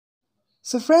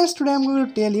So friends, today I'm going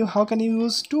to tell you how can you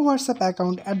use two WhatsApp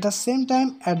accounts at the same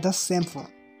time at the same phone.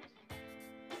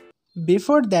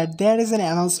 Before that, there is an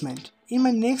announcement. In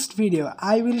my next video,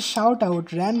 I will shout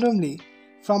out randomly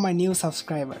from my new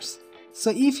subscribers.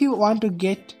 So if you want to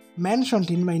get mentioned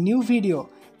in my new video,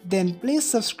 then please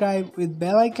subscribe with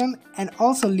bell icon and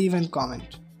also leave a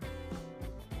comment.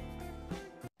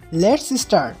 Let's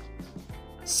start.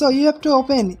 So you have to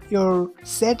open your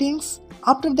settings.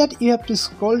 After that you have to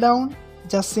scroll down,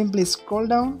 just simply scroll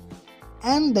down,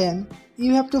 and then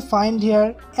you have to find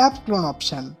here app clone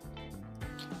option.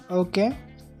 Okay,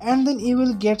 and then you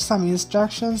will get some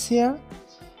instructions here.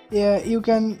 You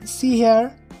can see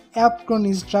here app clone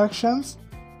instructions.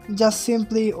 Just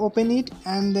simply open it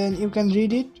and then you can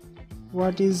read it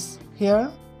what is here.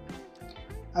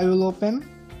 I will open.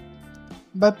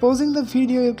 By pausing the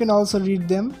video you can also read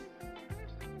them,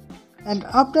 and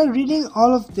after reading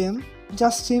all of them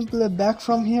just simply back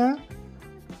from here,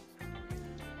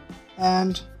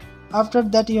 and after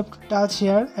that you have to touch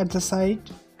here at the side.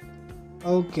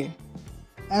 Okay,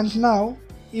 and now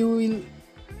you will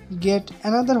get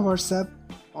another WhatsApp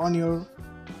on your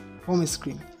home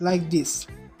screen like this.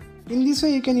 In this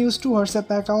way you can use two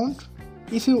WhatsApp accounts.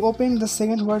 If you open the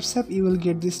second WhatsApp you will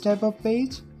get this type of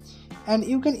page, and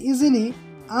you can easily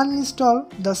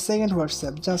uninstall the second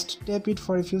WhatsApp. Just tap it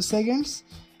for a few seconds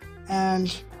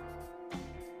and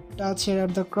touch here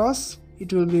at the cross,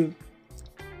 it will be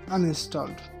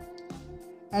uninstalled.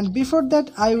 And before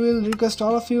that I will request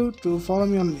all of you to follow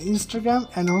me on Instagram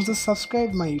and also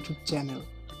subscribe my YouTube channel.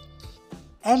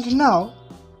 And now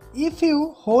if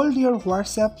you hold your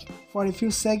WhatsApp for a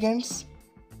few seconds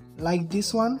like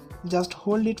this one, just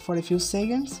hold it for a few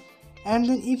seconds, and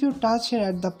then if you touch here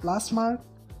at the plus mark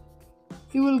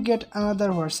you will get another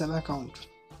WhatsApp account.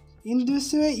 In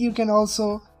this way you can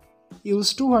also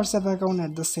use two WhatsApp accounts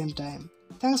at the same time.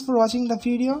 Thanks for watching the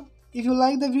video. If you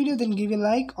like the video then give a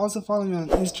like, also follow me on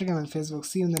Instagram and Facebook.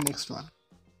 See you in the next one.